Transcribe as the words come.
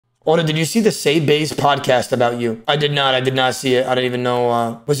Oda, did you see the Sae Bae's podcast about you? I did not. I did not see it. I don't even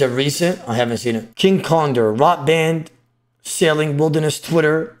know. Was it recent? I haven't seen it. King Condor, rock band, sailing, wilderness,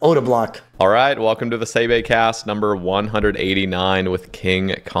 Twitter, Odablock. All right, welcome to the Sae Bae Cast number 189 with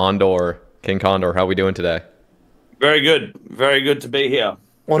King Condor. King Condor, how are we doing today? Very good. Very good to be here.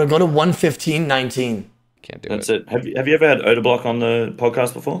 Oda, go to 115.19. Can't do That's it. it. Have you ever had Odablock on the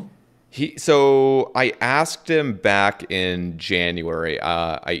podcast before? So I asked him back in January.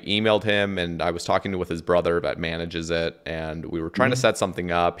 I emailed him and I was talking with his brother that manages it, and we were trying to set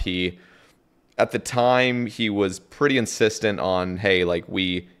something up. At the time, he was pretty insistent on, hey, like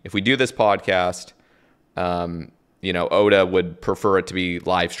if we do this podcast, Oda would prefer it to be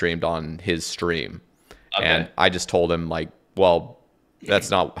live streamed on his stream. Okay. And I just told him like, well,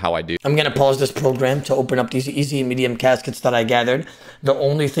 that's not how I do. I'm going to pause this program to open up these easy and medium caskets that I gathered. The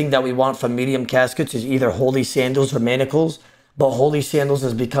only thing that we want from medium caskets is either holy sandals or manacles, but holy sandals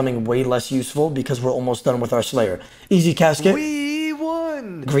is becoming way less useful because we're almost done with our Slayer. Easy casket. We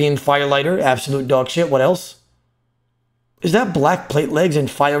won! Green firelighter, absolute dog shit. What else? Is that black plate legs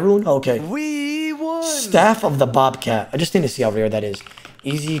and fire rune? Okay. We won! Staff of the Bobcat. I just need to see how rare that is.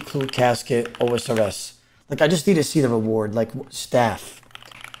 Easy clue casket, OSRS. Like, I just need to see the reward. Like, staff.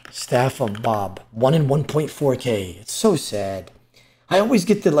 Staff of Bob. 1 in 1.4K. It's so sad. I always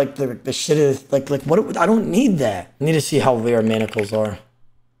get the shit of, like, what? I don't need that. I need to see how rare manacles are.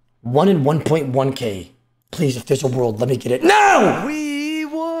 1 in 1.1K. Please, if there's a world, let me get it. No! We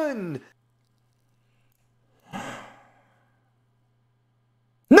won!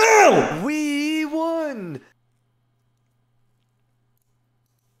 No! We won!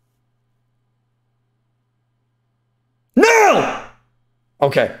 No!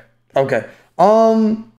 Okay.